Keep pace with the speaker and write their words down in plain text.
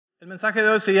El mensaje de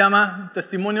hoy se llama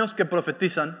Testimonios que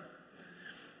Profetizan.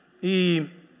 Y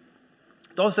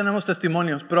todos tenemos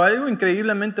testimonios, pero hay algo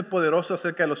increíblemente poderoso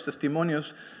acerca de los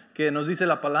testimonios que nos dice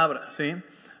la palabra, ¿sí?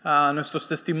 Nuestros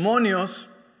testimonios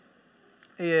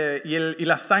y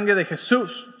la sangre de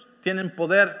Jesús tienen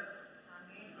poder,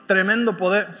 tremendo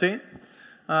poder, ¿sí?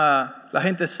 La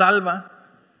gente salva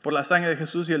por la sangre de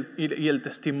Jesús y el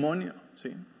testimonio,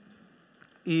 ¿sí?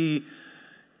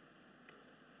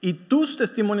 Y tus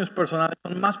testimonios personales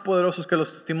son más poderosos que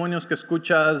los testimonios que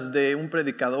escuchas de un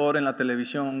predicador en la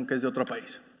televisión que es de otro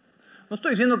país. No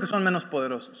estoy diciendo que son menos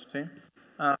poderosos, ¿sí?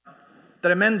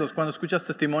 Tremendos cuando escuchas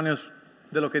testimonios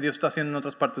de lo que Dios está haciendo en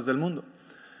otras partes del mundo.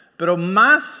 Pero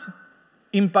más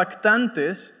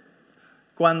impactantes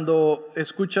cuando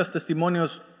escuchas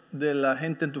testimonios de la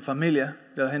gente en tu familia,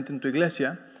 de la gente en tu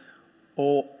iglesia,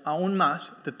 o aún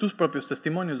más de tus propios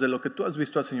testimonios, de lo que tú has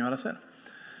visto al Señor hacer.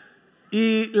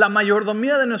 Y la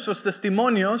mayordomía de nuestros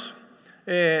testimonios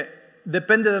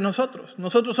depende de nosotros.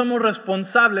 Nosotros somos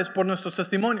responsables por nuestros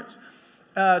testimonios.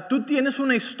 Tú tienes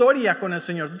una historia con el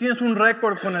Señor, tú tienes un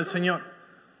récord con el Señor.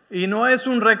 Y no es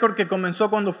un récord que comenzó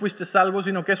cuando fuiste salvo,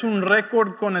 sino que es un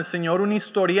récord con el Señor, un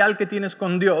historial que tienes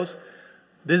con Dios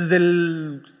desde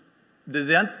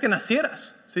antes que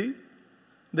nacieras, ¿sí?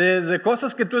 Desde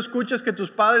cosas que tú escuchas que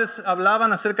tus padres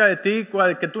hablaban acerca de ti,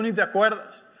 que tú ni te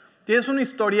acuerdas. Tienes un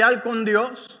historial con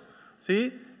Dios,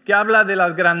 ¿sí? Que habla de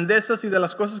las grandezas y de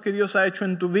las cosas que Dios ha hecho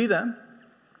en tu vida.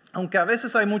 Aunque a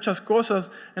veces hay muchas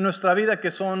cosas en nuestra vida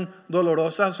que son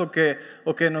dolorosas o que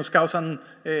nos causan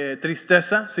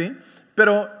tristeza, ¿sí?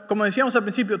 Pero como decíamos al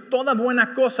principio, toda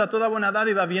buena cosa, toda buena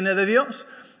dádiva viene de Dios.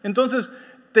 Entonces,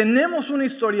 tenemos un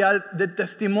historial de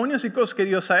testimonios y cosas que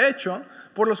Dios ha hecho,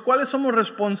 por los cuales somos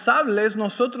responsables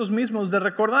nosotros mismos de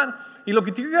recordar. Y lo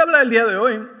que quiero hablar el día de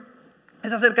hoy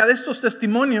es acerca de estos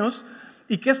testimonios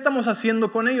y qué estamos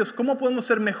haciendo con ellos. ¿Cómo podemos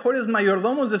ser mejores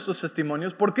mayordomos de estos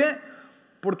testimonios? ¿Por qué?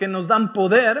 Porque nos dan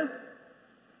poder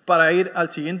para ir al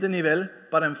siguiente nivel,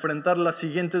 para enfrentar las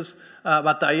siguientes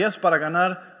batallas, para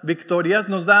ganar victorias.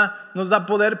 Nos da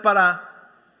poder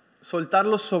para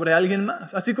soltarlos sobre alguien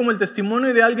más. Así como el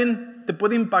testimonio de alguien te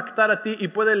puede impactar a ti y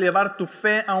puede elevar tu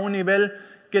fe a un nivel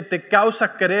que te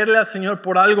causa creerle al Señor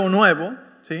por algo nuevo,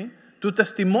 ¿sí? Tu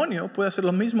testimonio puede hacer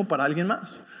lo mismo para alguien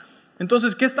más.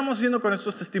 Entonces, ¿qué estamos haciendo con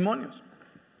estos testimonios?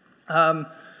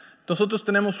 Nosotros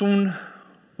tenemos un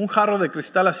jarro de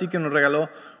cristal así que nos regaló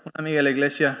una amiga de la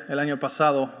iglesia el año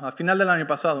pasado, a final del año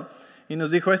pasado, y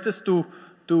nos dijo, este es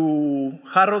tu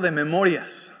jarro de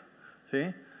memorias,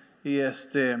 ¿sí? Y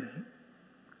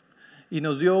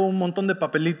nos dio un montón de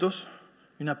papelitos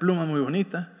y una pluma muy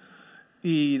bonita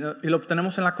y lo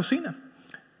obtenemos en la cocina.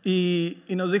 Y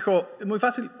nos dijo, es muy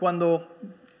fácil, cuando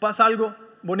pasa algo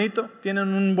bonito,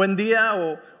 tienen un buen día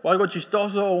o algo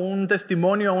chistoso o un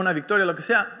testimonio o una victoria, lo que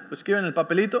sea, lo escriben en el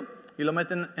papelito y lo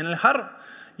meten en el jarro.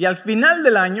 Y al final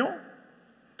del año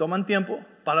toman tiempo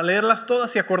para leerlas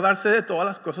todas y acordarse de todas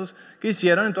las cosas que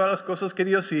hicieron y todas las cosas que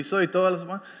Dios hizo y todas las... Y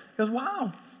dices,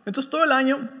 wow. Entonces todo el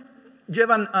año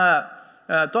llevan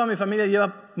toda mi familia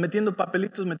lleva metiendo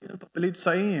papelitos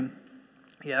ahí.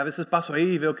 Y a veces paso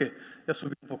ahí y veo que ya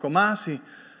subí un poco más y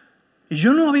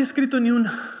yo no había escrito ni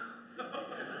una.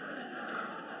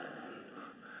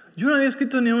 Yo no había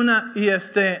escrito ni una y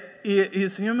el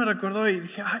Señor me recordó y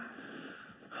dije, ay,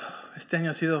 este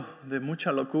año ha sido de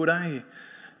mucha locura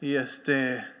y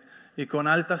con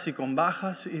altas y con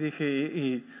bajas y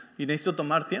dije, y necesito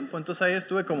tomar tiempo. Entonces ahí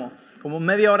estuve como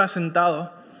media hora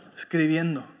sentado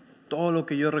escribiendo todo lo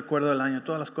que yo recuerdo del año,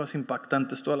 todas las cosas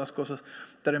impactantes, todas las cosas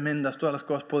tremendas, todas las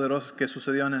cosas poderosas que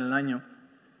sucedieron en el año.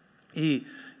 Y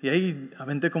ahí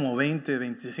aventé como 20,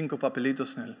 25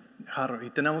 papelitos en el jarro. Y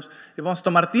vamos a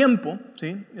tomar tiempo,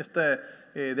 ¿sí?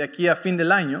 De aquí a fin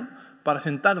del año para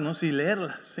sentarnos y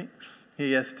leerlas, ¿sí?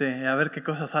 Y a ver qué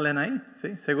cosas salen ahí,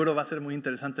 ¿sí? Seguro va a ser muy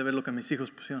interesante ver lo que mis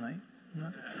hijos pusieron ahí,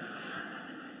 ¿no?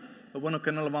 Lo bueno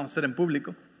que no lo vamos a hacer en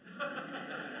público,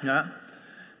 ¿ya?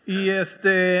 Y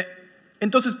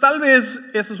entonces tal vez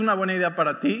esa es una buena idea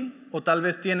para ti, o tal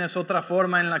vez tienes otra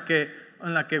forma en la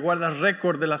que guardas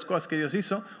récord de las cosas que Dios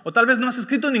hizo, o tal vez no has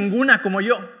escrito ninguna como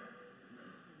yo,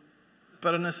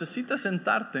 pero necesitas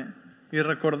sentarte y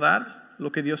recordar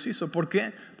lo que Dios hizo. ¿Por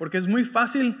qué? Porque es muy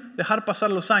fácil dejar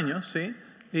pasar los años, ¿sí?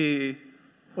 Y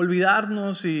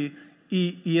olvidarnos y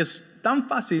es tan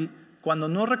fácil, cuando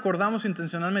no recordamos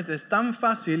intencionalmente, es tan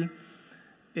fácil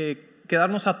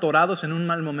quedarnos atorados en un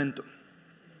mal momento.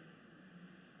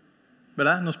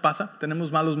 ¿Verdad? Nos pasa,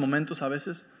 tenemos malos momentos a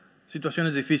veces,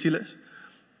 situaciones difíciles,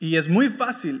 y es muy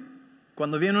fácil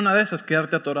cuando viene una de esas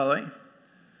quedarte atorado ahí.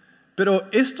 Pero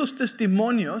estos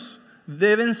testimonios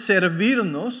deben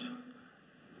servirnos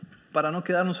para no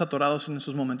quedarnos atorados en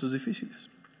esos momentos difíciles.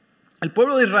 El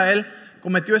pueblo de Israel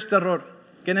cometió este error,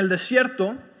 que en el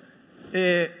desierto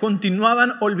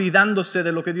continuaban olvidándose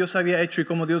de lo que Dios había hecho y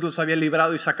cómo Dios los había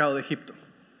librado y sacado de Egipto.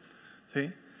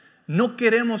 ¿Sí? No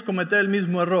queremos cometer el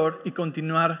mismo error y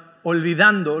continuar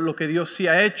olvidando lo que Dios sí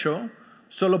ha hecho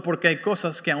solo porque hay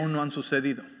cosas que aún no han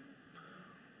sucedido.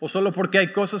 O solo porque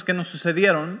hay cosas que no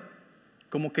sucedieron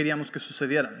como queríamos que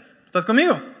sucedieran. ¿Estás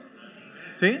conmigo?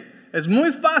 ¿Sí? Es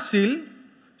muy fácil,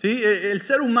 ¿sí? El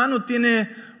ser humano tiene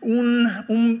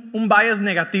un bias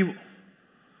negativo.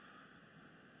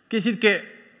 Quiere decir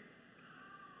que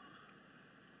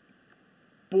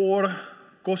por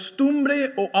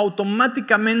costumbre o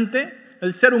automáticamente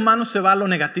el ser humano se va a lo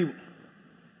negativo.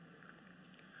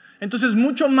 Entonces es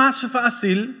mucho más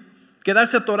fácil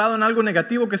quedarse atorado en algo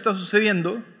negativo que está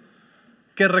sucediendo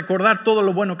que recordar todo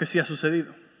lo bueno que sí ha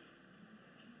sucedido.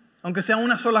 Aunque sea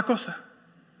una sola cosa.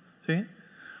 ¿Sí?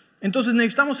 Entonces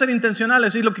necesitamos ser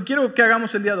intencionales y lo que quiero que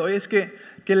hagamos el día de hoy es que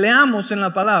leamos en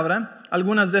la palabra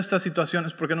algunas de estas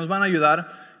situaciones porque nos van a ayudar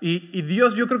y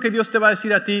Dios, yo creo que Dios te va a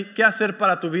decir a ti qué hacer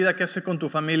para tu vida, qué hacer con tu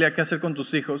familia, qué hacer con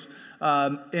tus hijos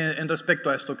en respecto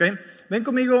a esto. ¿Okay? Ven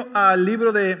conmigo al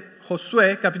libro de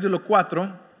Josué capítulo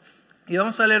 4 y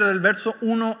vamos a leer del verso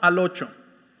 1 al 8.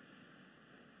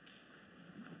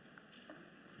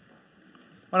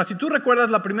 Ahora, si tú recuerdas,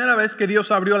 la primera vez que Dios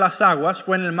abrió las aguas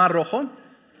fue en el Mar Rojo,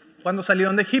 cuando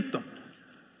salieron de Egipto.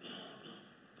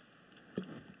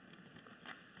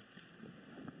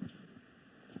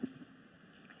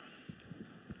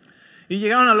 Y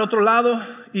llegaron al otro lado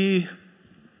y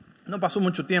no pasó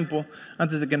mucho tiempo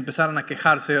antes de que empezaran a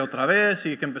quejarse otra vez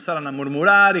y que empezaran a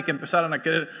murmurar y que empezaran a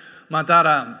querer matar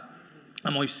a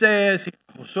Moisés y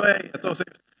a Josué y a todos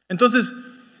ellos. Entonces,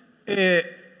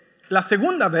 la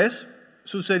segunda vez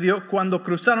sucedió cuando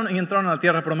cruzaron y entraron a la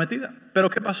tierra prometida. Pero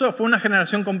 ¿qué pasó? Fue una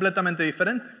generación completamente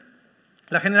diferente.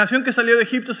 La generación que salió de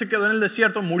Egipto se quedó en el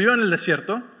desierto, murió en el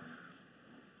desierto.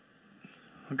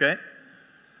 ¿Ok?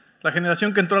 La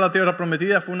generación que entró a la tierra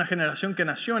prometida fue una generación que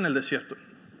nació en el desierto.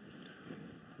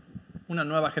 Una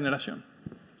nueva generación.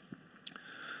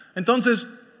 Entonces,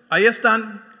 ahí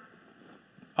están.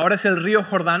 Ahora es el río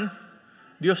Jordán.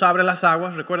 Dios abre las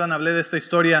aguas. Recuerdan, hablé de esta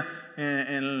historia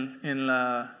en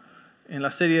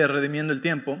la serie de Redimiendo el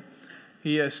Tiempo.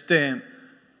 Y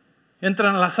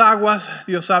entran a las aguas,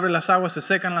 Dios abre las aguas, se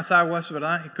secan las aguas,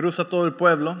 ¿verdad? Y cruza todo el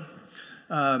pueblo,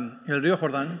 el río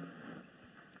Jordán.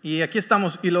 Y aquí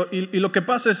estamos, y lo que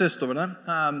pasa es esto,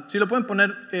 ¿verdad? Si lo pueden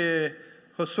poner,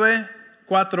 Josué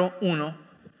 4:1.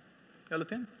 ¿Ya lo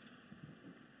tienen?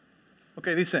 Ok,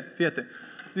 dice, fíjate.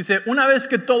 Dice, una vez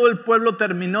que todo el pueblo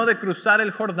terminó de cruzar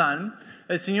el Jordán,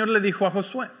 el Señor le dijo a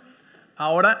Josué,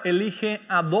 ahora elige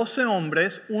a 12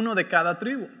 hombres, uno de cada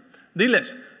tribu.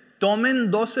 Diles, tomen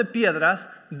 12 piedras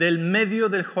del medio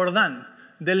del Jordán,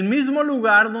 del mismo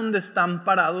lugar donde están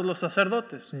parados los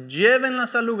sacerdotes.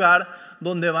 Llévenlas al lugar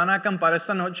donde van a acampar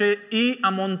esta noche y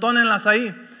amontónenlas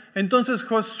ahí. Entonces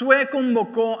Josué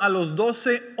convocó a los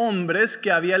 12 hombres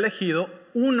que había elegido,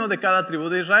 uno de cada tribu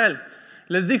de Israel.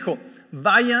 Les dijo,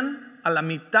 vayan a la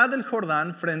mitad del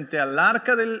Jordán frente al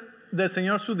arca del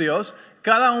Señor su Dios.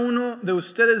 Cada uno de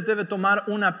ustedes debe tomar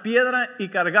una piedra y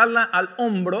cargarla al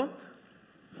hombro.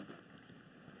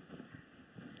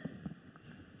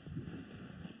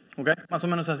 ¿Ok? Más o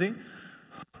menos así.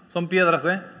 Son piedras,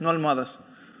 no almohadas.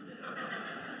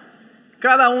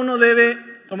 Cada uno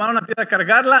debe tomar una piedra,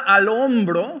 cargarla al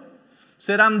hombro.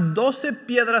 Serán 12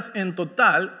 piedras en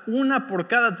total, una por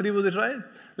cada tribu de Israel.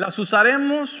 Las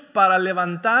usaremos para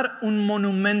levantar un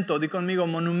monumento. Di conmigo,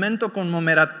 monumento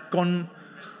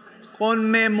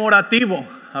conmemorativo.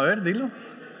 A ver, dilo.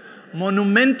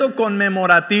 Monumento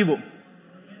conmemorativo.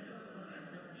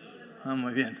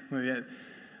 Muy bien, muy bien.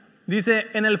 Dice,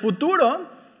 en el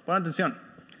futuro, pon atención,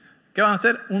 ¿qué van a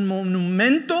hacer? Un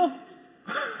monumento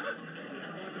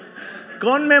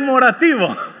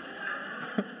conmemorativo.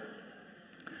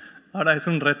 Ahora es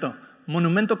un reto.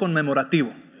 Monumento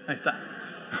conmemorativo. Ahí está.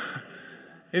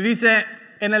 Y dice,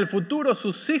 en el futuro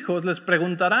sus hijos les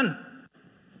preguntarán,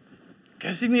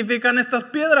 ¿qué significan estas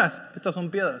piedras? Estas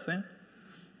son piedras,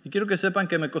 Y quiero que sepan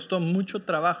que me costó mucho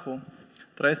trabajo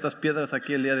traer estas piedras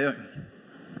aquí el día de hoy.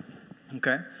 ¿Ok?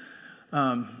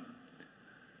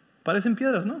 Parecen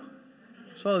piedras, ¿no?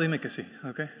 Solo dime que sí.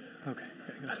 ¿Ok?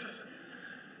 Gracias.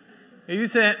 Y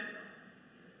dice,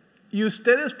 y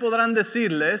ustedes podrán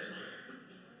decirles,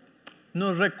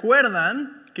 nos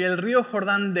recuerdan que el río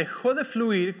Jordán dejó de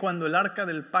fluir cuando el arca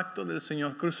del pacto del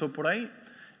Señor cruzó por ahí.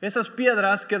 Esas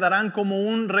piedras quedarán como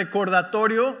un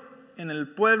recordatorio en el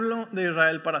pueblo de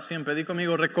Israel para siempre. Di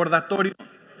conmigo, recordatorio.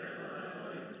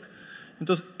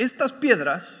 Entonces, estas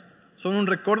piedras son un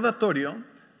recordatorio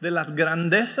de las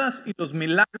grandezas y los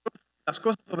milagros, las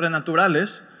cosas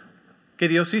sobrenaturales que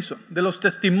Dios hizo, de los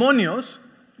testimonios,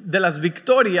 de las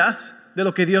victorias de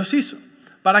lo que Dios hizo.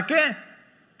 ¿Para qué?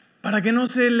 Para que no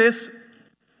se les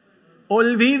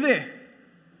olvide.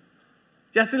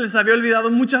 Ya se les había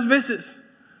olvidado muchas veces.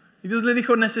 Y Dios le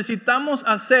dijo, necesitamos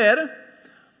hacer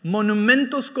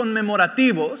monumentos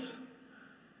conmemorativos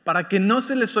para que no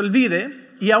se les olvide,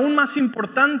 y aún más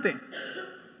importante,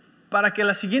 para que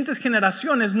las siguientes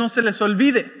generaciones no se les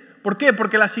olvide. ¿Por qué?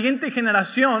 Porque la siguiente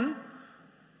generación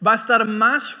va a estar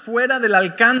más fuera del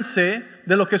alcance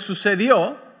de lo que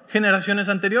sucedió generaciones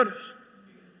anteriores.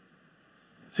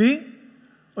 ¿Sí?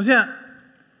 O sea,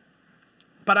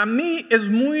 para mí es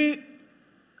muy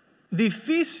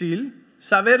difícil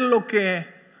saber lo que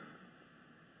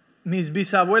mis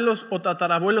bisabuelos o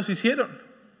tatarabuelos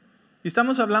hicieron. Y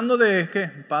estamos hablando de, ¿qué?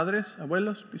 Padres,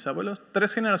 abuelos, bisabuelos,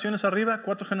 3 generaciones arriba,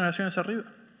 4 generaciones arriba.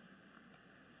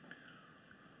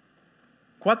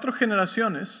 4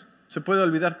 generaciones se puede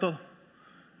olvidar todo.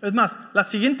 Es más, la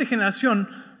siguiente generación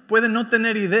puede no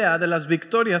tener idea de las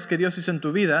victorias que Dios hizo en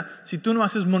tu vida si tú no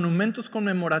haces monumentos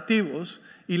conmemorativos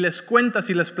y les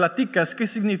cuentas y les platicas qué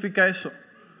significa eso.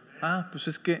 Pues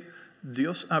es que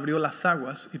Dios abrió las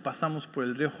aguas y pasamos por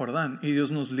el río Jordán y Dios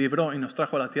nos libró y nos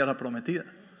trajo a la tierra prometida.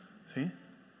 ¿Sí?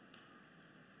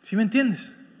 ¿Sí me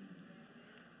entiendes?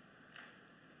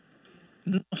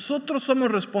 Nosotros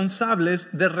somos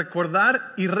responsables de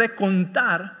recordar y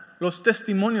recontar los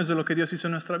testimonios de lo que Dios hizo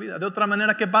en nuestra vida. De otra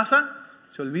manera, ¿qué pasa?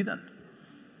 Se olvidan.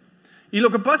 Y lo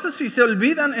que pasa si se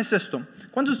olvidan es esto.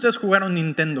 ¿Cuántos de ustedes jugaron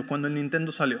Nintendo cuando el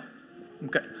Nintendo salió?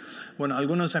 Okay. Bueno,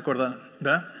 algunos se acordaron,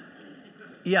 ¿verdad?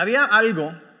 Y había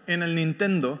algo en el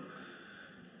Nintendo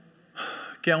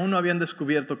que aún no habían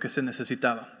descubierto que se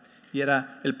necesitaba. Y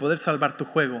era el poder salvar tu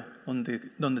juego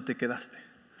donde te quedaste.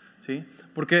 ¿Sí?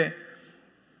 Porque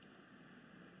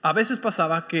a veces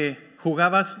pasaba que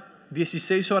jugabas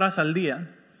 16 horas al día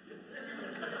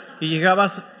y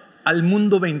llegabas al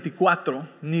mundo 24,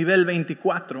 nivel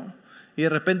 24, y de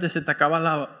repente se te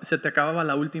acababa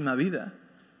la última vida.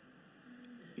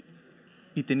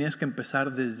 Y tenías que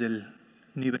empezar desde el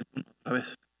nivel 1 otra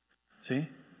vez. ¿Sí?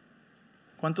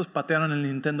 ¿Cuántos patearon el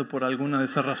Nintendo por alguna de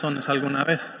esas razones alguna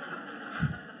vez?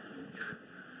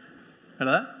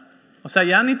 ¿Verdad? O sea,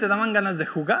 ya ni te daban ganas de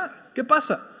jugar. ¿Qué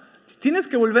pasa? Si tienes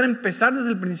que volver a empezar desde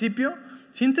el principio,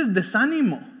 sientes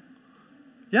desánimo.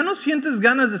 Ya no sientes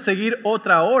ganas de seguir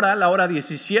otra hora, la hora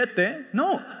 17.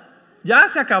 No, ya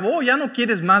se acabó, ya no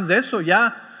quieres más de eso.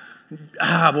 Ya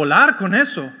a volar con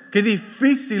eso. Qué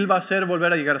difícil va a ser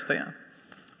volver a llegar hasta allá.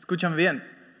 Escúchame bien.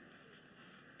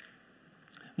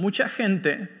 Mucha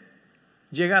gente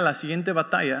llega a la siguiente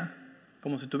batalla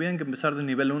como si tuvieran que empezar de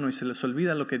nivel 1 y se les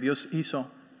olvida lo que Dios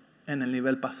hizo en el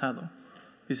nivel pasado.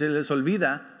 Y se les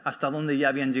olvida hasta dónde ya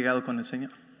habían llegado con el Señor.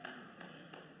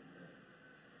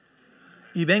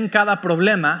 Y ven cada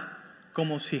problema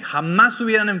como si jamás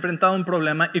hubieran enfrentado un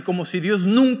problema y como si Dios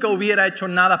nunca hubiera hecho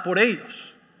nada por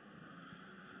ellos.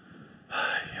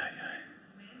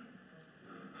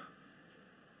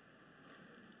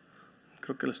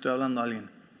 Creo que le estoy hablando a alguien.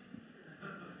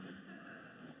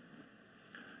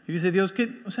 Y dice Dios,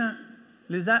 ¿qué? O sea,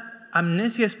 ¿les da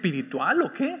amnesia espiritual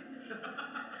o qué?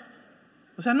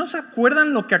 O sea, ¿no se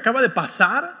acuerdan lo que acaba de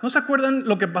pasar? ¿No se acuerdan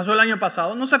lo que pasó el año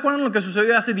pasado? ¿No se acuerdan lo que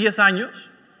sucedió hace 10 años?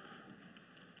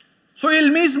 Soy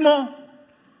el mismo.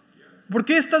 ¿Por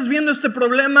qué estás viendo este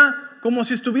problema como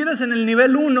si estuvieras en el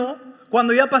nivel 1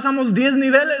 cuando ya pasamos 10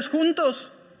 niveles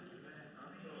juntos?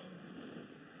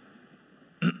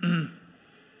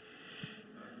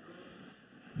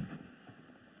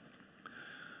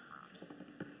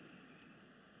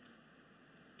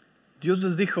 Dios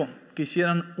les dijo que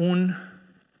hicieran un,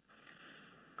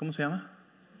 ¿cómo se llama?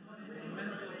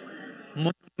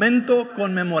 Monumento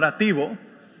conmemorativo.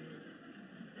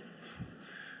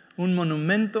 Un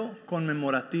monumento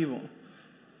conmemorativo.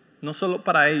 No solo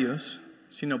para ellos,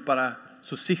 sino para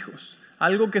sus hijos.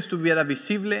 Algo que estuviera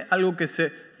visible, algo que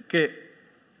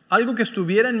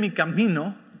estuviera en mi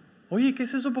camino. Oye, ¿qué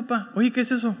es eso, papá? Oye, ¿qué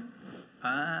es eso?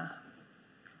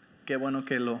 Qué bueno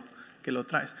que lo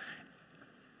traes.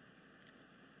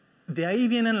 De ahí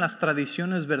vienen las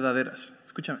tradiciones verdaderas.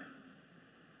 Escúchame.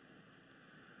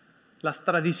 Las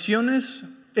tradiciones,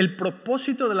 el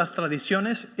propósito de las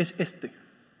tradiciones es este.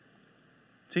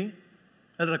 ¿Sí?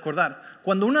 Es recordar.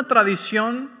 Cuando una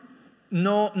tradición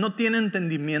no tiene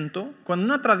entendimiento, cuando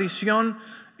una tradición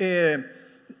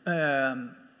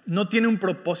no tiene un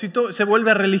propósito, se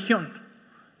vuelve religión,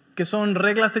 que son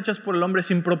reglas hechas por el hombre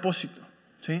sin propósito.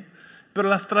 ¿Sí? Pero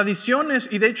las tradiciones,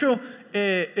 y de hecho,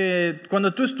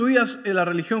 cuando tú estudias la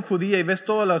religión judía y ves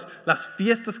todas las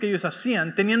fiestas que ellos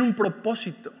hacían, tenían un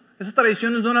propósito. Esas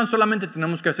tradiciones no eran solamente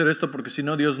tenemos que hacer esto porque si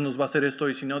no Dios nos va a hacer esto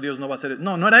y si no Dios no va a hacer esto.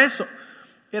 No, no era eso.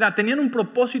 Tenían un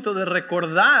propósito de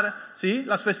recordar, ¿sí?,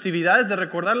 las festividades, de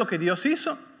recordar lo que Dios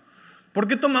hizo. ¿Por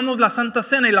qué tomamos la Santa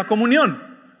Cena y la comunión?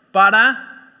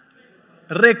 Para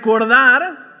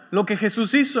recordar lo que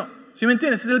Jesús hizo. ¿Sí me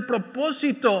entiendes? Es el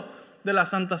propósito de la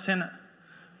Santa Cena.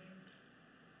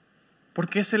 ¿Por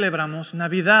qué celebramos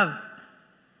Navidad?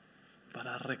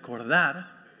 Para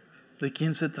recordar de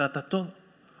quién se trata todo.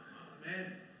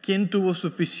 ¿Quién tuvo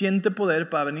suficiente poder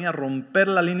para venir a romper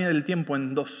la línea del tiempo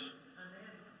en dos?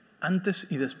 Antes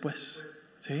y después.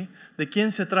 ¿Sí? ¿De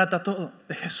quién se trata todo?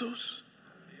 De Jesús.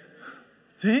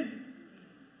 ¿Sí?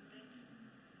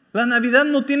 La Navidad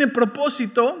no tiene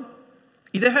propósito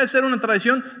y deja de ser una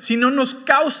tradición si no nos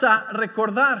causa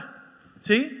recordar.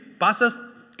 ¿Sí?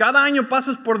 Cada año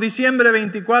pasas por diciembre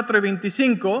 24 y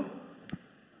 25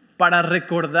 para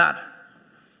recordar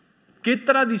qué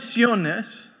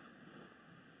tradiciones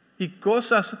y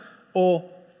cosas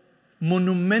o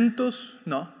monumentos,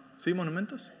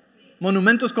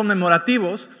 monumentos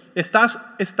conmemorativos estás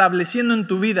estableciendo en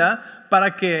tu vida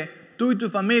para que tú y tu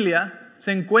familia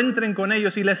se encuentren con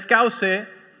ellos y les cause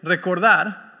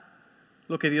recordar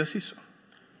lo que Dios hizo.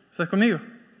 ¿Estás conmigo?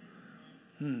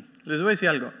 Les voy a decir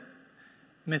algo.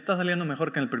 Me está saliendo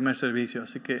mejor que en el primer servicio,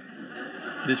 así que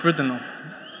disfrútenlo.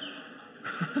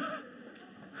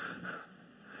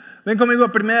 Ven conmigo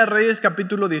a 1 Reyes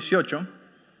capítulo 18.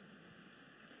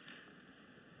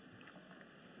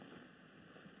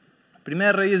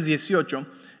 1 Reyes 18.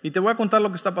 Y te voy a contar lo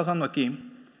que está pasando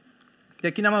aquí. Y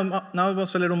aquí nada más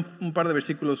vamos a leer un par de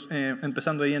versículos,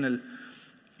 empezando ahí en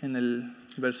el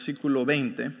versículo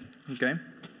 20. ¿Okay?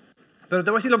 Pero te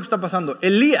voy a decir lo que está pasando.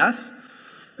 Elías,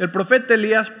 el profeta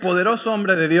Elías, poderoso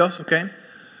hombre de Dios, ¿okay?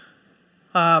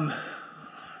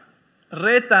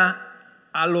 Reta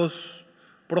a los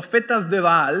profetas de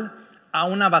Baal a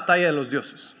una batalla de los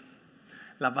dioses.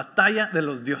 La batalla de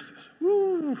los dioses.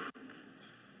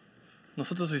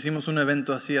 Nosotros hicimos un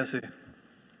evento así hace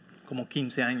como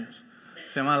 15 años.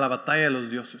 Se llama la batalla de los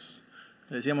dioses.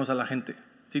 Le decíamos a la gente,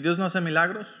 si Dios no hace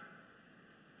milagros,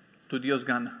 tu Dios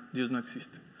gana, Dios no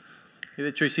existe. Y de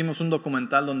hecho hicimos un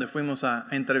documental donde fuimos a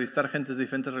entrevistar gentes de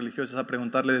diferentes religiosas, a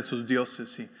preguntarle de sus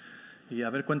dioses y a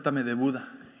ver, cuéntame de Buda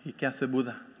y qué hace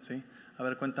Buda, ¿sí? A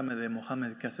ver, cuéntame de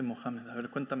Mohammed, qué hace Mohammed. A ver,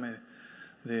 cuéntame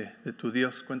de tu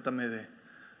Dios, cuéntame de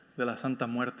la Santa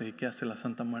Muerte y qué hace la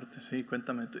Santa Muerte, ¿sí?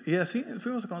 Cuéntame. Y así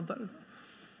fuimos a contar.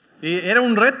 Y era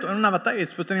un reto, era una batalla, y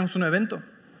después teníamos un evento.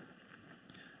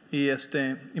 Y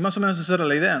más o menos esa era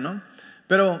la idea, ¿no?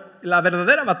 Pero la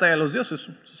verdadera batalla de los dioses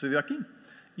sucedió aquí.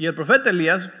 Y el profeta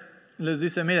Elías les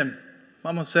dice, miren,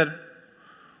 vamos a hacer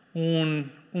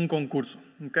un concurso,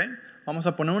 ¿ok? Vamos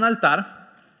a poner un altar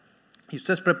y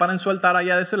ustedes preparen su altar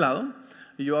allá de ese lado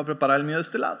y yo voy a preparar el mío de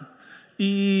este lado.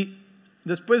 Y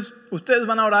después ustedes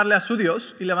van a orarle a su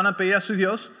Dios y le van a pedir a su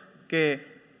Dios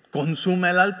que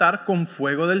consuma el altar con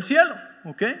fuego del cielo,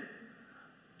 ¿ok?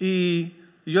 Y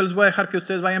yo les voy a dejar que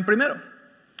ustedes vayan primero.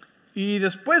 Y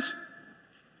después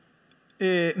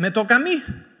me toca a mí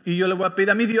y yo le voy a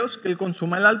pedir a mi Dios que Él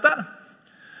consuma el altar.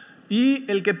 Y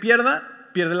el que pierda,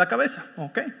 pierde la cabeza,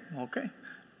 ¿ok?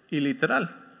 Y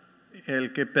literal,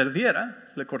 el que perdiera,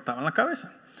 le cortaban la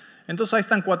cabeza. Entonces ahí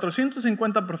están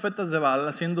 450 profetas de Baal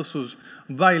haciendo sus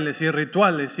bailes y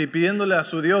rituales y pidiéndole a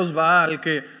su Dios Baal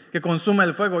que consuma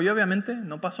el fuego. Y obviamente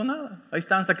no pasó nada. Ahí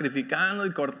estaban sacrificando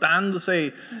y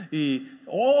cortándose y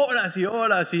horas y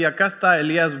horas. Y acá está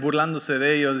Elías burlándose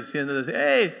de ellos, diciéndoles,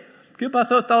 hey, ¿qué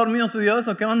pasó? ¿Está dormido su Dios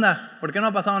o qué onda? ¿Por qué no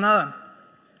ha pasado nada?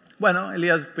 Bueno,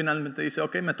 Elías finalmente dice,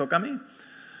 ok, me toca a mí.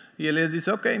 Y Elías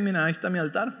dice, ok, mira, ahí está mi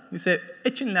altar. Dice,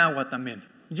 échenle agua también.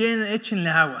 Échenle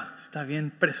agua. Está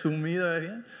bien presumido,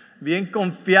 bien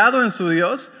confiado en su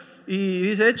Dios. Y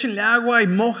dice, échenle agua y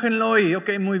mójenlo. Y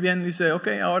ok, muy bien. Dice, ok,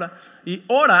 ahora. Y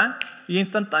ora y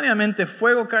instantáneamente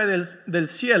fuego cae del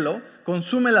cielo,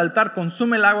 consume el altar,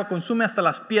 consume el agua, consume hasta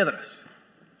las piedras.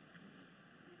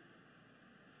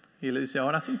 Y le dice,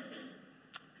 ahora sí.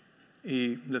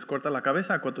 Y les corta la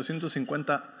cabeza a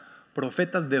 450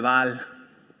 profetas de Baal.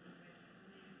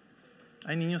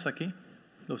 ¿Hay niños aquí?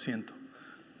 Lo siento.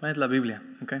 Es la Biblia,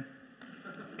 ¿ok?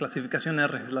 Clasificación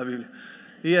R es la Biblia.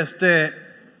 Y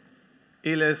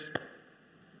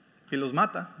los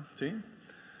mata, ¿sí?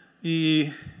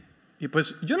 Y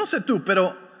pues yo no sé tú,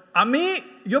 pero a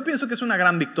mí yo pienso que es una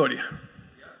gran victoria.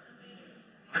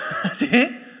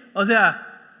 ¿Sí? O sea,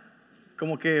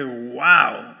 como que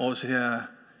wow, o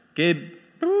sea, que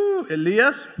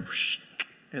Elías,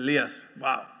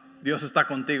 wow, Dios está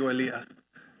contigo, Elías.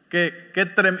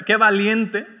 Qué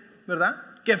valiente, ¿verdad?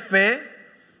 Qué fe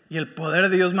y el poder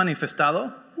de Dios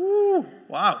manifestado.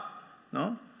 Wow,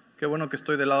 ¿no? Qué bueno que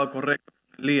estoy del lado correcto.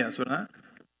 Elías, ¿verdad?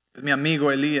 Es mi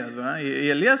amigo Elías, ¿verdad? Y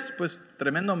Elías, pues,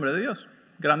 tremendo hombre de Dios.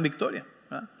 Gran victoria,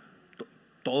 ¿verdad?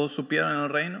 Todos supieron en el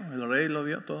reino, el rey lo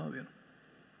vio, todos vieron.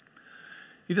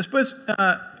 Y después,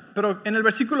 pero en el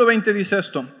versículo 20 dice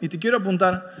esto, y te quiero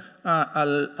apuntar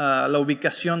a la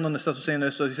ubicación donde está sucediendo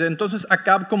esto. Dice, entonces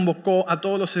Acab convocó a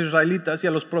todos los israelitas y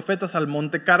a los profetas al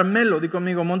monte Carmelo. Di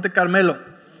conmigo, monte Carmelo.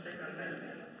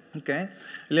 Okay.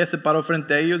 Elías se paró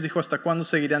frente a ellos, dijo, ¿hasta cuándo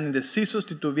seguirán indecisos,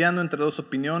 titubeando entre dos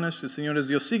opiniones? El Señor es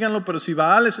Dios, síganlo, pero si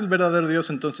Baal es el verdadero Dios,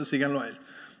 entonces síganlo a él.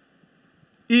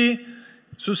 Y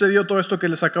sucedió todo esto que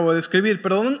les acabo de describir.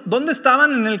 Pero ¿dónde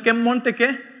estaban? ¿En el qué monte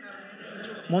qué?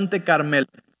 Monte Carmelo.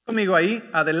 Conmigo ahí,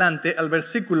 adelante, al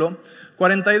versículo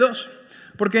 42.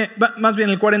 Porque, más bien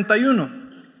el 41.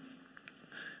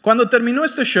 Cuando terminó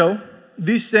este show,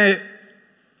 dice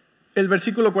el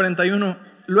versículo 41,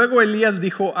 luego Elías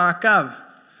dijo a Acab,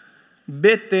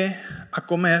 vete a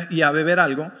comer y a beber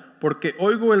algo, porque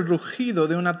oigo el rugido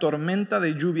de una tormenta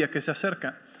de lluvia que se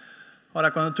acerca.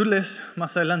 Ahora, cuando tú lees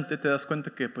más adelante, te das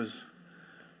cuenta que pues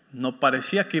no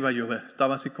parecía que iba a llover.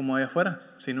 Estaba así como allá afuera,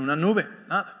 sin una nube,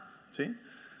 nada, ¿sí?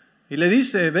 Y le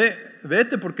dice,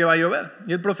 vete porque va a llover.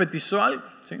 Y él profetizó algo,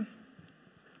 ¿sí?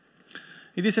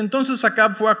 Y dice, entonces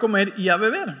Acab fue a comer y a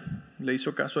beber. Le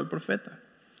hizo caso al profeta.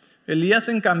 Elías,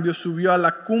 en cambio, subió a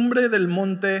la cumbre del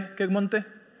monte, ¿qué monte?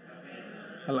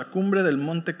 A la cumbre del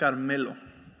monte Carmelo.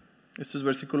 Este es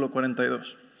versículo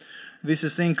 42. Dice,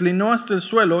 se inclinó hasta el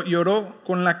suelo y oró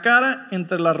con la cara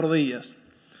entre las rodillas.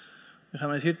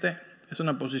 Déjame decirte, es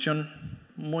una posición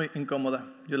muy incómoda.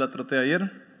 Yo la traté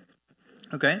ayer.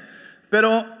 Okay.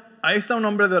 Pero ahí está un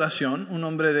hombre de oración, un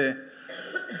hombre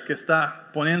que está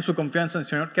poniendo su confianza en el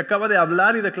Señor, que acaba de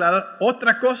hablar y declarar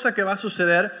otra cosa que va a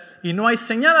suceder y no hay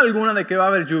señal alguna de que va a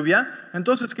haber lluvia.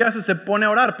 Entonces, ¿qué hace? Se pone a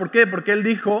orar. ¿Por qué? Porque él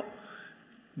dijo,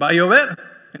 va a llover.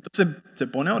 Entonces se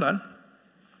pone a orar.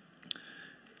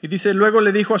 Y dice, luego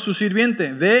le dijo a su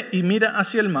sirviente, ve y mira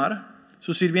hacia el mar.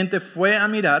 Su sirviente fue a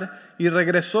mirar y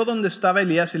regresó donde estaba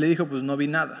Elías y le dijo, pues no vi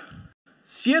nada.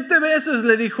 7 veces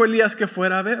le dijo Elías que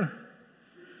fuera a ver.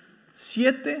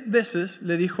 7 veces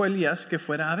le dijo Elías que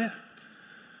fuera a ver.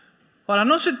 Ahora,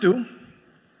 no sé tú,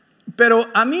 pero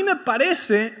a mí me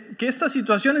parece que esta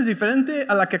situación es diferente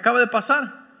a la que acaba de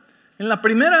pasar. En la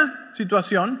primera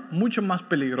situación, mucho más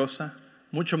peligrosa,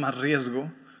 mucho más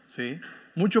riesgo, ¿sí?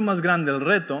 Mucho más grande el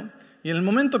reto. Y en el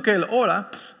momento que él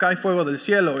ora, cae fuego del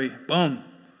cielo y ¡pum!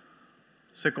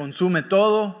 Se consume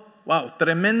todo. ¡Wow!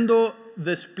 Tremendo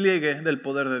despliegue del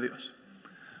poder de Dios.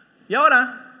 Y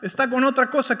ahora está con otra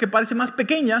cosa que parece más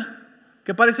pequeña,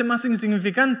 que parece más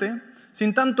insignificante,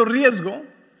 sin tanto riesgo,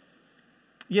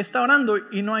 y está orando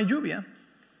y no hay lluvia.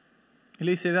 Y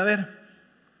le dice, ve a ver,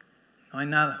 no hay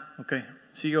nada. Ok,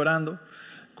 sigue orando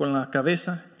con la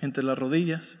cabeza entre las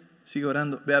rodillas, sigue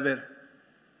orando, ve a ver,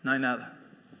 no hay nada.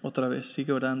 Otra vez,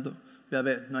 sigue orando, ve a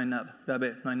ver, no hay nada, ve a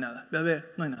ver, no hay nada, ve a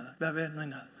ver, no hay nada, ve a ver, no hay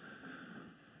nada.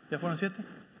 ¿Ya fueron 7?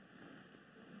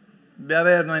 Ve a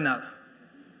ver, no hay nada.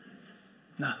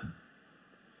 Nada.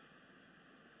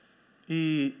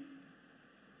 Y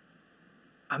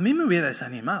a mí me hubiera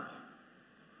desanimado.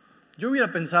 Yo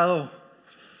hubiera pensado,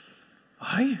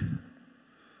 ay,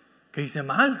 ¿qué hice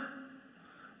mal?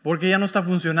 Porque ya no está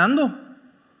funcionando.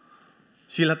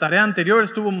 Si la tarea anterior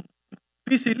estuvo muy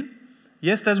difícil y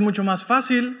esta es mucho más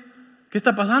fácil, ¿qué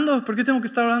está pasando? ¿Por qué tengo que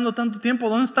estar orando tanto tiempo?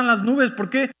 ¿Dónde están las nubes?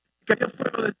 ¿Por qué cayó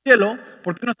fuego del cielo?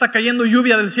 ¿Por qué no está cayendo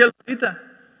lluvia del cielo ahorita?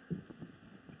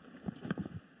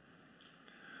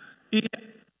 Y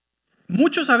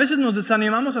muchos a veces nos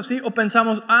desanimamos así o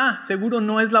pensamos, seguro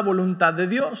no es la voluntad de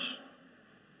Dios.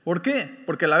 ¿Por qué?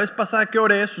 Porque la vez pasada que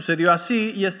oré sucedió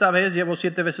así y esta vez llevo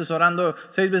 7 veces orando,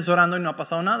 6 veces orando y no ha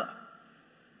pasado nada.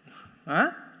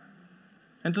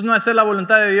 Entonces no es la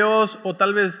voluntad de Dios, o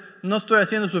tal vez no estoy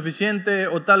haciendo suficiente,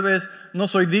 o tal vez no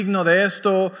soy digno de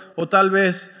esto, o tal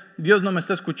vez Dios no me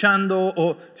está escuchando,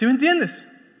 o ¿sí me entiendes?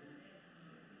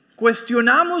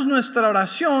 Cuestionamos nuestra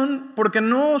oración porque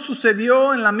no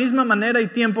sucedió en la misma manera y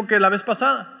tiempo que la vez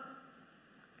pasada.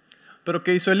 Pero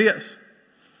 ¿qué hizo Elías?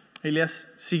 Elías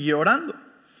siguió orando.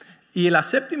 Y la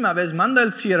 7ª vez manda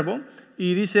el siervo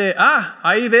y dice,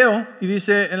 ahí veo. Y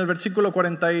dice en el versículo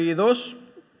 42,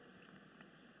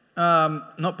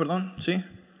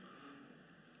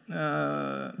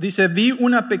 dice, vi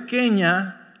una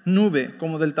pequeña nube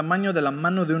como del tamaño de la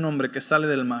mano de un hombre que sale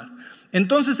del mar.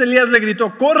 Entonces Elías le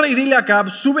gritó, corre y dile a Acab,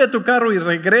 sube a tu carro y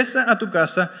regresa a tu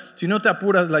casa, si no te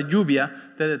apuras la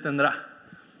lluvia te detendrá.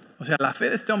 O sea, la fe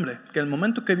de este hombre, que el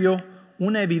momento que vio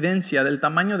una evidencia del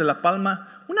tamaño de la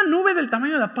palma, una nube del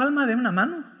tamaño de la palma de una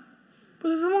mano,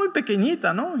 pues es muy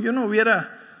pequeñita, ¿no? Yo no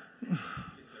hubiera,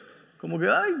 como que,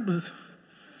 ay, pues,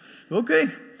 ok.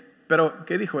 Pero,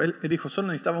 ¿qué dijo? Él dijo, solo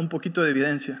necesitaba un poquito de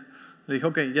evidencia. Le dijo,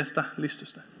 ok, ya está, listo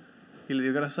está. Y le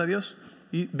dio gracias a Dios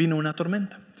y vino una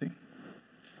tormenta, ¿sí?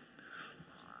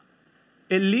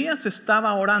 Elías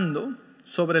estaba orando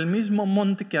sobre el mismo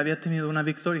monte que había tenido una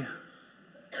victoria.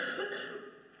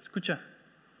 Escucha,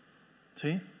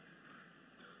 ¿sí?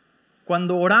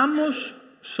 Cuando oramos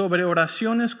sobre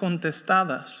oraciones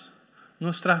contestadas,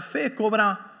 nuestra fe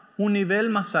cobra un nivel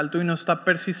más alto y nuestra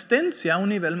persistencia un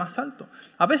nivel más alto.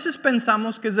 A veces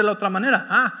pensamos que es de la otra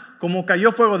manera. Como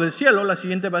cayó fuego del cielo, la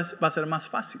siguiente va a ser más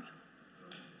fácil.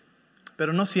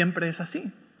 Pero no siempre es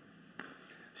así.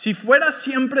 Si fuera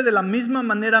siempre de la misma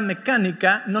manera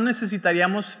mecánica, no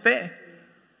necesitaríamos fe.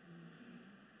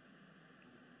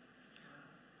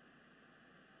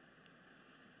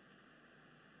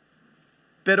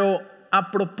 Pero a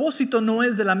propósito no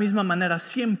es de la misma manera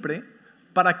siempre,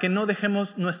 para que no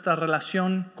dejemos nuestra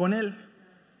relación con Él.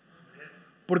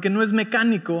 Porque no es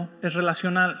mecánico, es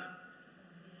relacional.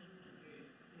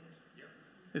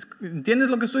 ¿Entiendes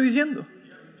lo que estoy diciendo?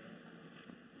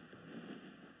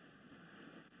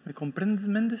 ¿Me comprendes,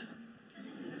 Méndez?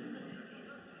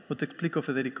 ¿O te explico,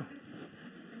 Federico?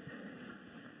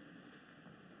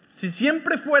 Si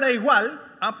siempre fuera igual,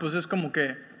 pues es como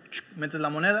que metes la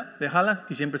moneda, déjala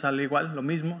y siempre sale igual, lo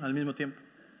mismo, al mismo tiempo.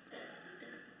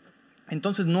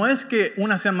 Entonces no es que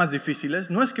unas sean más difíciles,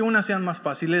 no es que unas sean más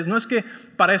fáciles, no es que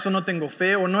para eso no tengo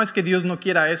fe, o no es que Dios no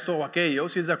quiera esto o aquello.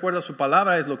 Si es de acuerdo a su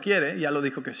palabra, lo quiere, ya lo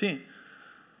dijo que sí.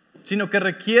 Sino que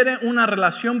requiere una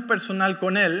relación personal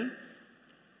con Él,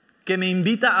 que me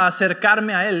invita a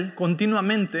acercarme a Él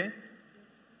continuamente.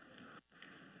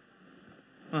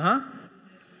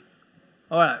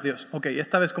 Ahora, Dios, ok,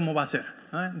 esta vez ¿cómo va a ser?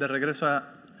 De regreso a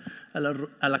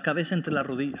la cabeza entre las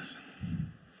rodillas.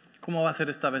 ¿Cómo va a ser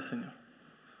esta vez, Señor?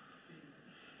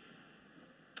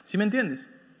 ¿Sí me entiendes?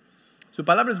 Su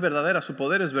palabra es verdadera, su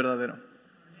poder es verdadero.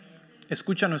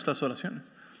 Escucha nuestras oraciones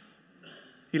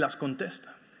y las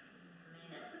contesta.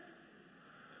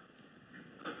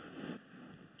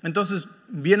 Entonces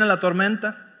viene la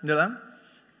tormenta, ¿verdad?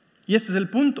 Y este es el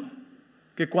punto,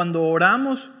 que cuando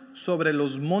oramos sobre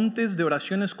los montes de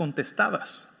oraciones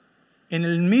contestadas, en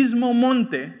el mismo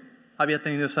monte había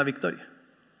tenido esa victoria,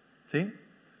 ¿sí?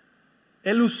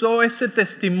 Él usó ese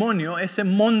testimonio, ese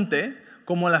monte,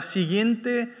 como la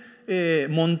siguiente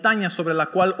montaña sobre la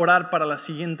cual orar para la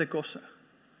siguiente cosa.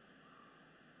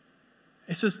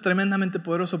 Eso es tremendamente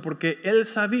poderoso porque él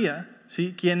sabía,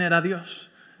 ¿sí?, quién era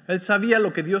Dios. Él sabía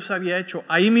lo que Dios había hecho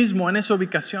ahí mismo, en esa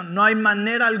ubicación. No hay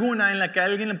manera alguna en la que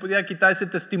alguien le pudiera quitar ese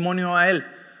testimonio a él.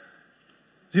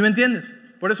 ¿Sí me entiendes?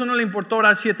 Por eso no le importó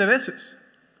orar 7 veces.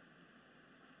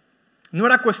 No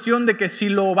era cuestión de que si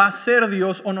lo va a hacer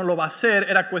Dios o no lo va a hacer.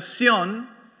 Era cuestión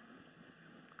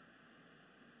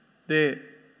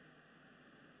de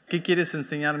 ¿qué quieres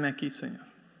enseñarme aquí, Señor?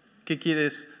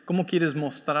 ¿Cómo quieres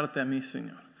mostrarte a mí,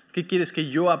 Señor? ¿Qué quieres que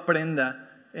yo aprenda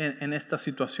en esta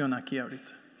situación aquí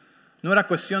ahorita? No era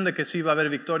cuestión de que si iba a haber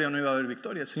victoria o no iba a haber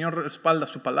victoria. El Señor respalda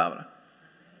su palabra.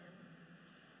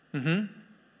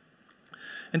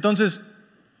 Entonces,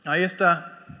 ahí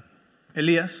está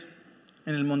Elías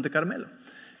en el Monte Carmelo.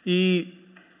 Y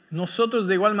nosotros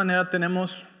de igual manera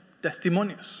tenemos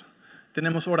testimonios.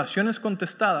 Tenemos oraciones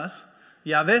contestadas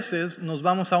y a veces nos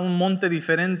vamos a un monte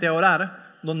diferente a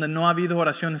orar donde no ha habido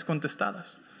oraciones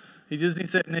contestadas. Y Dios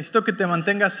dice, necesito que te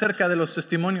mantengas cerca de los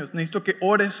testimonios. Necesito que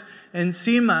ores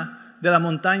encima de la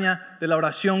montaña de la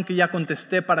oración que ya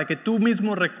contesté para que tú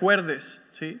mismo recuerdes,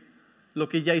 ¿sí?, lo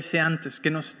que ya hice antes,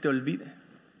 que no se te olvide.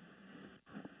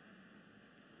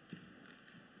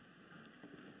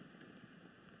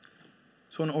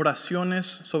 Son oraciones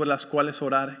sobre las cuales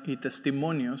orar y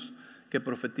testimonios que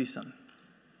profetizan.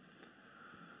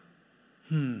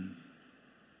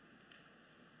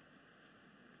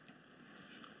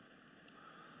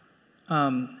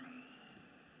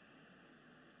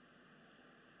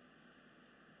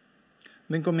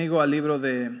 Ven conmigo al libro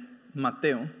de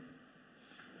Mateo,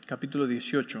 capítulo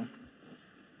 18.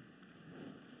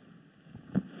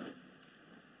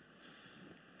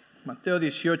 Mateo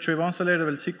 18, y vamos a leer el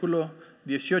versículo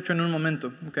 18 en un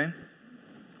momento, ¿okay?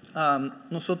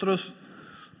 Nosotros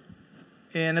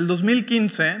en el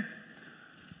 2015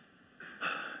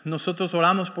 nosotros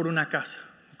oramos por una casa,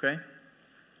 ¿okay?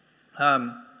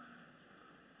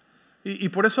 Y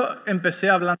por eso empecé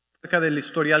hablando acerca del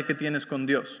historial que tienes con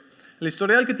Dios. El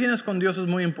historial que tienes con Dios es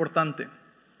muy importante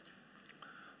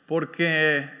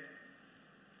porque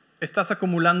estás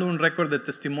acumulando un récord de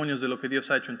testimonios de lo que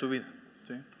Dios ha hecho en tu vida,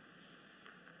 ¿sí?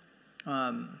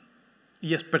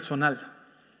 Y es personal.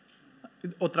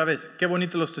 Otra vez, qué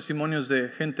bonitos los testimonios de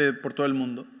gente por todo el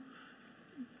mundo.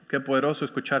 Qué poderoso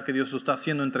escuchar que Dios lo está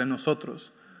haciendo entre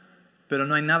nosotros. Pero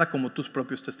no hay nada como tus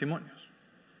propios testimonios.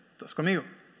 ¿Estás conmigo?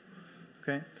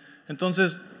 ¿Okay?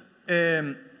 Entonces,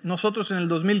 nosotros en el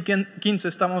 2015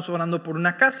 estamos orando por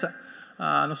una casa.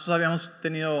 Nosotros habíamos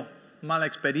tenido mala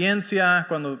experiencia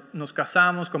cuando nos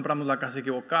casamos, compramos la casa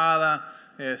equivocada,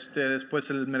 después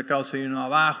el mercado se vino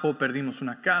abajo, perdimos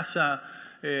una casa,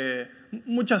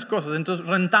 muchas cosas. Entonces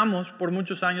rentamos por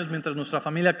muchos años mientras nuestra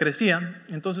familia crecía.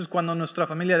 Entonces cuando nuestra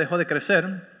familia dejó de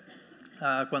crecer,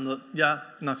 cuando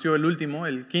ya nació el último,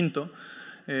 el quinto,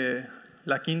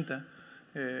 la quinta,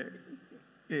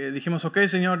 dijimos, ok,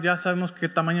 Señor, ya sabemos qué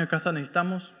tamaño de casa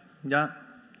necesitamos, ya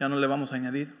no le vamos a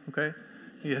añadir, ok.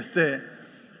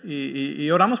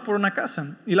 Y oramos por una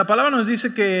casa. Y la palabra nos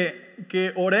dice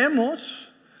que oremos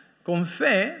con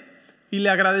fe y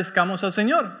le agradezcamos al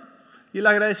Señor. Y el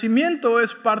agradecimiento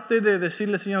es parte de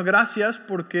decirle, Señor, gracias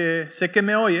porque sé que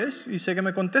me oyes y sé que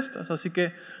me contestas. Así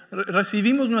que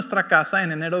recibimos nuestra casa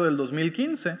en enero del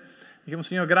 2015. Dijimos,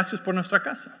 Señor, gracias por nuestra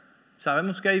casa.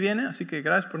 Sabemos que ahí viene, así que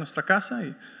gracias por nuestra casa.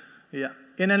 Y ya.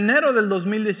 En enero del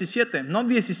 2017, no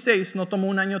 16, no tomó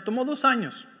un año, tomó 2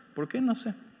 años. ¿Por qué? No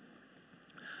sé.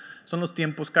 Son los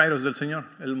tiempos kairos del Señor,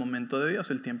 el momento de Dios,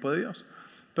 el tiempo de Dios.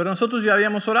 Pero nosotros ya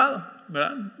habíamos orado,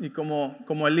 ¿verdad? Y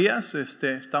como Elías,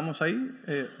 estamos ahí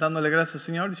dándole gracias al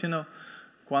Señor, diciendo,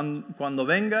 cuando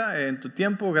venga en tu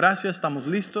tiempo, gracias, estamos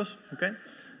listos. ¿Okay?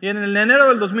 Y en el enero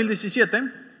del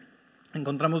 2017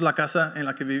 encontramos la casa en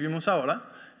la que vivimos ahora,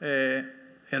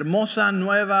 hermosa,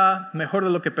 nueva, mejor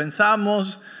de lo que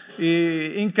pensamos,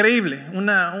 increíble,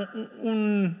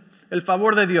 el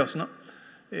favor de Dios, ¿no?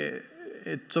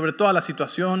 Sobre toda la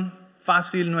situación,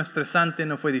 fácil, no estresante,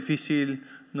 no fue difícil,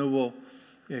 no hubo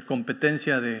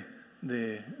competencia de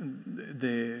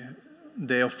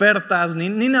ofertas, ni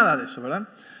nada de eso, ¿verdad?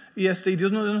 Y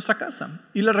Dios nos dio nuestra casa.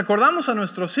 Y le recordamos a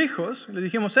nuestros hijos, le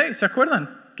dijimos, hey, ¿se acuerdan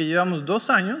que llevamos 2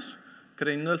 años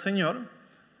creyendo al Señor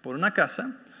por una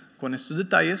casa, con estos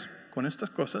detalles, con estas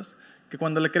cosas? Que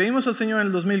cuando le creímos al Señor en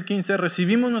el 2015,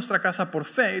 recibimos nuestra casa por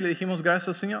fe y le dijimos gracias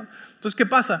al Señor. Entonces, ¿qué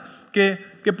pasa?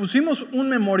 Que pusimos un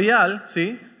memorial,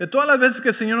 ¿sí? De todas las veces que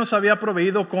el Señor nos había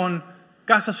proveído con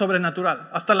casa sobrenatural.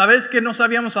 Hasta la vez que no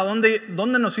sabíamos a dónde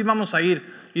nos íbamos a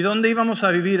ir y dónde íbamos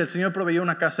a vivir. El Señor proveyó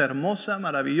una casa hermosa,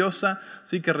 maravillosa,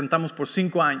 ¿sí? Que rentamos por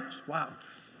 5 años. ¡Wow!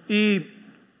 Y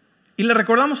le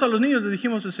recordamos a los niños, les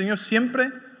dijimos, el Señor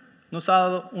siempre nos ha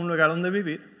dado un lugar donde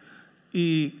vivir.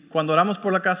 Y cuando oramos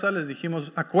por la casa, les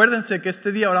dijimos, acuérdense que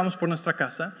este día oramos por nuestra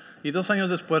casa y 2 años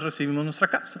después recibimos nuestra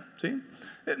casa, ¿sí?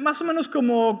 Más o menos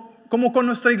como con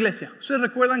nuestra iglesia. ¿Ustedes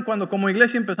recuerdan cuando como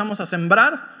iglesia empezamos a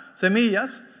sembrar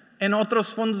semillas en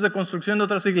otros fondos de construcción de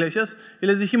otras iglesias? Y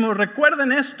les dijimos,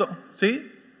 recuerden esto,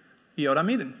 ¿sí? Y ahora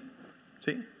miren,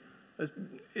 ¿sí?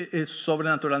 Es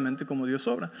sobrenaturalmente como Dios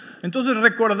obra. Entonces,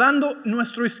 recordando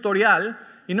nuestro historial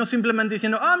y no simplemente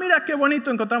diciendo, mira qué bonito,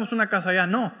 encontramos una casa allá.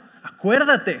 No.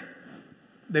 Acuérdate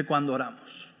de cuando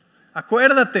oramos.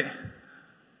 Acuérdate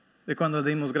de cuando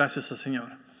dimos gracias al Señor,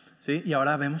 ¿sí? Y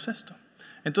ahora vemos esto.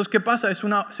 Entonces, ¿qué pasa?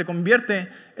 Se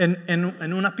convierte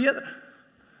en una piedra.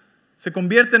 Se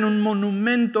convierte en un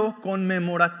monumento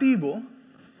conmemorativo,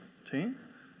 ¿sí?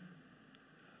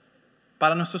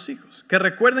 Para nuestros hijos. Que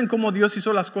recuerden cómo Dios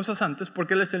hizo las cosas antes,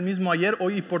 porque Él es el mismo ayer,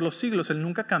 hoy y por los siglos. Él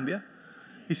nunca cambia.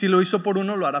 Y si lo hizo por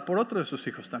uno, lo hará por otro de sus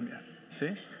hijos también, ¿sí?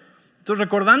 Entonces,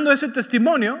 recordando ese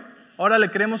testimonio, ahora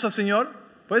le creemos al Señor,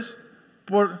 pues,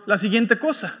 por la siguiente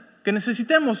cosa que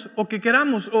necesitemos, o que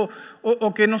queramos,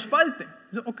 o que nos falte.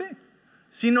 Ok.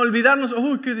 Sin olvidarnos,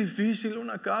 qué difícil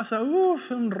una casa, es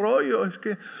un rollo, es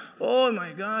que, oh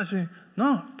my gosh.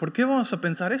 No, ¿por qué vamos a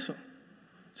pensar eso?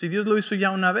 Si Dios lo hizo ya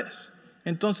una vez.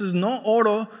 Entonces, no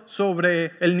oro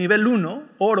sobre el nivel 1,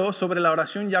 oro sobre la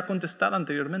oración ya contestada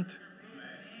anteriormente.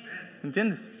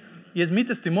 ¿Entiendes? Y es mi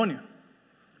testimonio.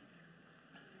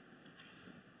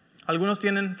 Algunos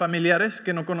tienen familiares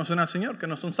que no conocen al Señor, que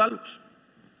no son salvos,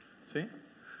 ¿sí?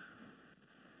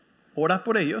 Ora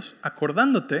por ellos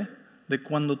acordándote de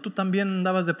cuando tú también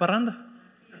andabas de parranda,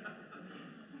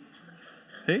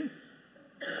 ¿sí?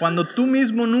 Cuando tú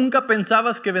mismo nunca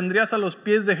pensabas que vendrías a los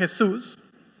pies de Jesús.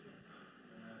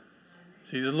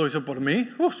 Si Dios lo hizo por mí,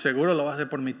 seguro lo va a hacer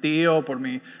por mi tío, por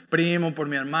mi primo, por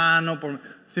mi hermano,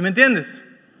 ¿sí me entiendes?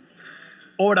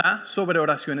 Ora sobre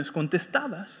oraciones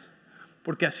contestadas.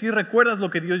 Porque así recuerdas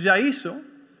lo que Dios ya hizo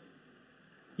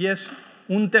y es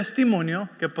un testimonio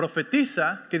que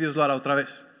profetiza que Dios lo hará otra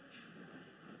vez.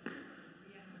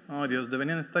 Oh, Dios,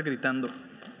 deberían estar gritando.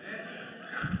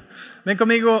 Ven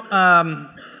conmigo,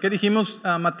 ¿qué dijimos?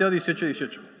 Mateo 18,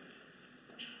 18.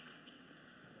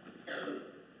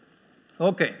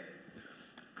 Ok.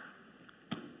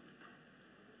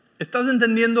 ¿Estás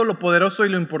entendiendo lo poderoso y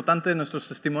lo importante de nuestros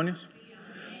testimonios?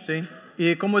 ¿Sí?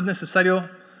 Y cómo es necesario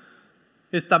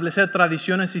establecer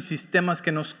tradiciones y sistemas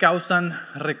que nos causan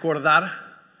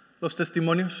recordar los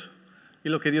testimonios y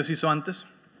lo que Dios hizo antes,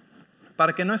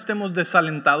 para que no estemos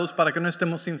desalentados, para que no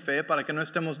estemos sin fe, para que no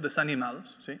estemos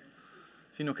desanimados, ¿sí?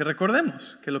 Sino que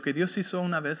recordemos que lo que Dios hizo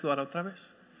una vez lo hará otra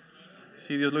vez.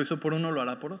 Si Dios lo hizo por uno, lo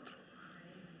hará por otro.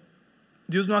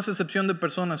 Dios no hace excepción de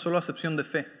personas, solo acepción de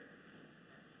fe.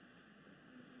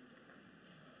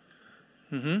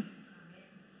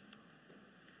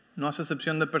 No hace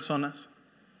excepción de personas,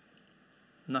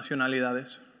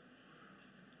 nacionalidades,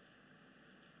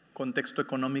 contexto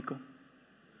económico,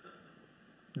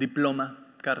 diploma,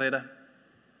 carrera,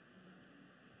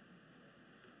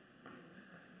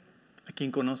 a quién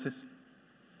conoces.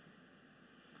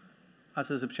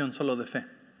 Hace excepción solo de fe.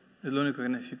 Es lo único que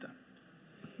necesita.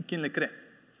 ¿Quién le cree?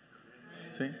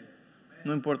 ¿Sí?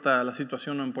 No importa la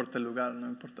situación, no importa el lugar, no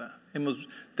importa.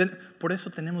 Por eso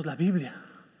tenemos la Biblia.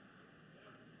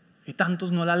 Y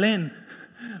tantos no la leen.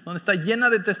 Donde está llena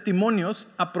de testimonios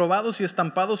aprobados y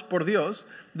estampados por Dios,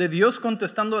 de Dios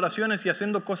contestando oraciones y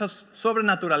haciendo cosas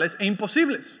sobrenaturales e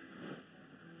imposibles.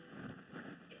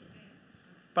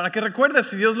 Para que recuerdes,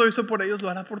 si Dios lo hizo por ellos, lo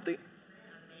hará por ti.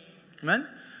 Amén.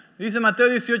 Dice Mateo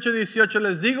 18, 18,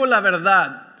 les digo la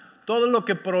verdad. Todo lo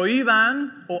que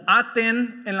prohíban o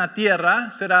aten en la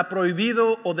tierra será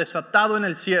prohibido o desatado en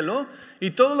el cielo.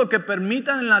 Y todo lo que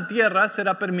permitan en la tierra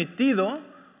será permitido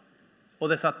o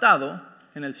desatado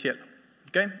en el cielo.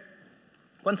 ¿Okay?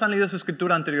 ¿Cuántos han leído esa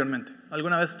escritura anteriormente?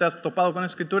 ¿Alguna vez te has topado con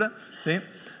esa escritura? ¿Sí?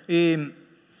 Y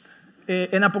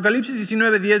en Apocalipsis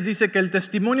 19:10 dice que el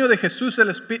testimonio de Jesús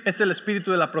es el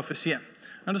espíritu de la profecía.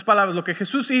 En otras palabras, lo que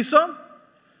Jesús hizo,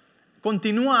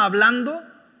 continúa hablando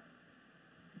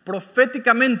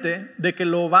proféticamente de que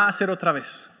lo va a hacer otra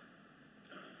vez.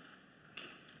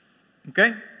 ¿Ok?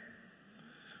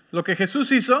 Lo que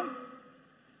Jesús hizo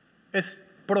es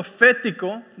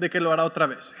profético de que lo hará otra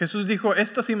vez. Jesús dijo,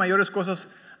 estas y mayores cosas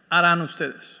harán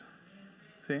ustedes.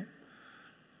 ¿Sí?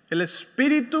 El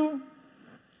espíritu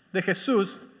de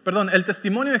Jesús, el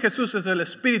testimonio de Jesús es el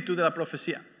espíritu de la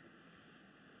profecía.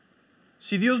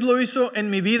 Si Dios lo hizo en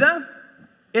mi vida,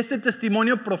 ese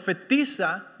testimonio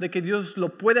profetiza de que Dios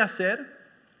lo puede hacer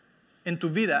en tu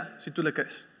vida si tú le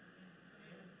crees.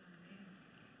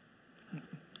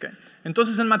 Okay.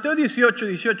 Entonces en Mateo 18,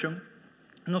 18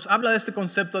 nos habla de este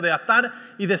concepto de atar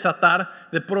y desatar,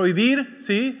 de prohibir,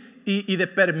 ¿sí? y de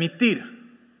permitir.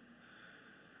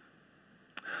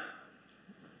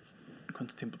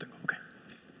 ¿Cuánto tiempo tengo? Okay.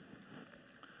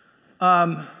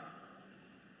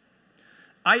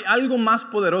 Hay algo más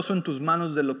poderoso en tus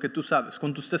manos de lo que tú sabes.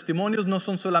 Con tus testimonios no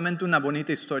son solamente una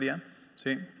bonita historia,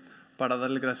 ¿sí? Para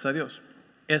darle gracias a Dios.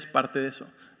 Es parte de eso.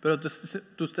 Pero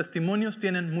tus testimonios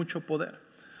tienen mucho poder.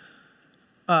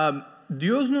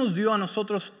 Dios nos dio a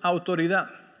nosotros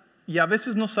autoridad. Y a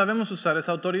veces no sabemos usar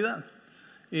esa autoridad.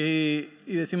 Y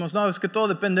decimos, no, es que todo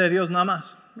depende de Dios nada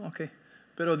más. Okay.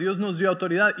 Pero Dios nos dio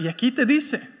autoridad. Y aquí te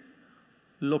dice,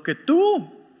 lo que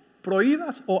tú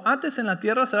prohíbas o ates en la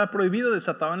tierra será prohibido,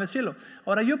 desatado en el cielo.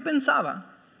 Ahora yo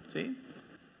pensaba, ¿sí?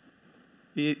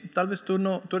 Y tal vez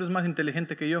tú eres más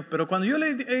inteligente que yo, pero cuando yo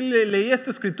leí esta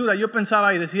escritura, yo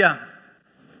pensaba y decía,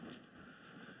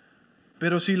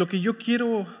 pero si lo que yo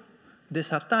quiero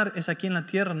desatar es aquí en la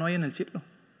tierra, no hay en el cielo.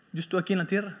 Yo estoy aquí en la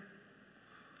tierra.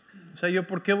 O sea, yo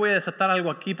 ¿por qué voy a desatar algo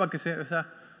aquí para que sea,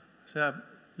 o sea,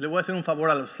 le voy a hacer un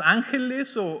favor a los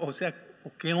ángeles o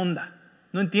qué onda?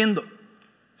 No entiendo.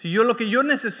 Si yo lo que yo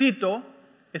necesito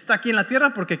está aquí en la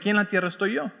tierra, porque aquí en la tierra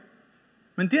estoy yo.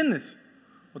 ¿Me entiendes?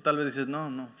 O tal vez dices,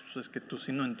 no, pues es que tú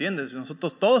sí no entiendes.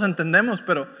 Nosotros todos entendemos,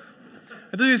 pero...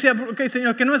 Entonces yo decía, ok,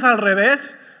 Señor, ¿que no es al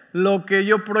revés? Lo que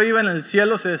yo prohíba en el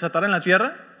cielo se desatará en la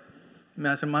tierra. Me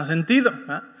hace más sentido.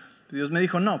 ¿Eh? Dios me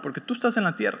dijo, no, porque tú estás en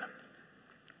la tierra.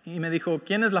 Y me dijo,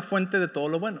 ¿quién es la fuente de todo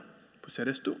lo bueno? Pues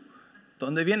eres tú.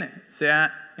 ¿Dónde viene?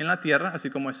 Sea en la tierra, así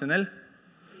como es en el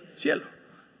cielo.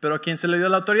 ¿Pero a quién se le dio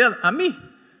la autoridad? A mí.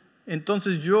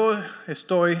 Entonces yo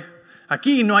estoy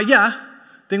aquí y no allá.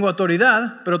 Tengo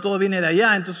autoridad, pero todo viene de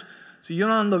allá. Entonces, si yo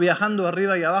no ando viajando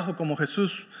arriba y abajo como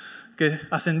Jesús que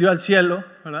ascendió al cielo,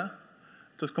 ¿verdad?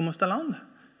 Entonces, ¿cómo está la onda?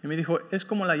 Y me dijo, es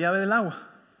como la llave del agua.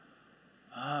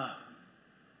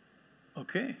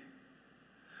 Ok.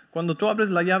 Cuando tú abres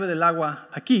la llave del agua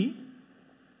aquí,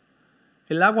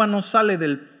 el agua no sale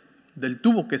del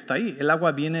tubo que está ahí. El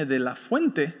agua viene de la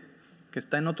fuente que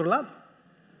está en otro lado.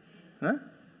 ¿Eh?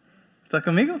 ¿Estás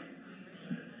conmigo?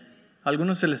 A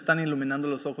algunos se le están iluminando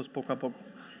los ojos poco a poco.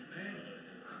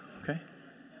 Okay.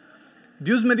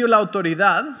 Dios me dio la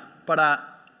autoridad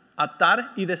para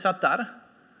atar y desatar,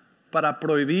 para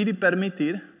prohibir y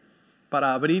permitir,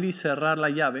 para abrir y cerrar la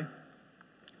llave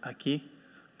aquí,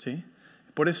 ¿sí?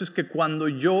 Por eso es que cuando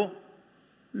yo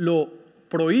lo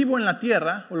prohíbo en la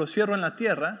tierra o lo cierro en la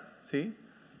tierra, ¿sí?,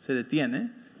 se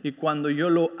detiene, y cuando yo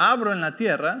lo abro en la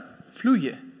tierra,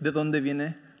 fluye de donde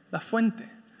viene la fuente.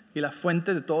 Y la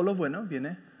fuente de todo lo bueno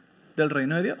viene del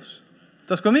reino de Dios.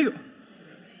 ¿Estás conmigo?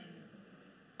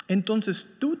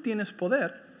 Entonces tú tienes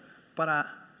poder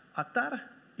para atar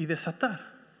y desatar,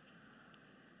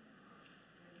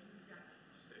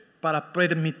 para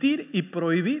permitir y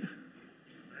prohibir.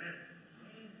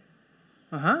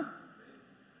 Ajá.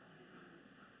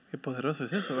 Qué poderoso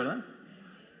es eso, ¿verdad?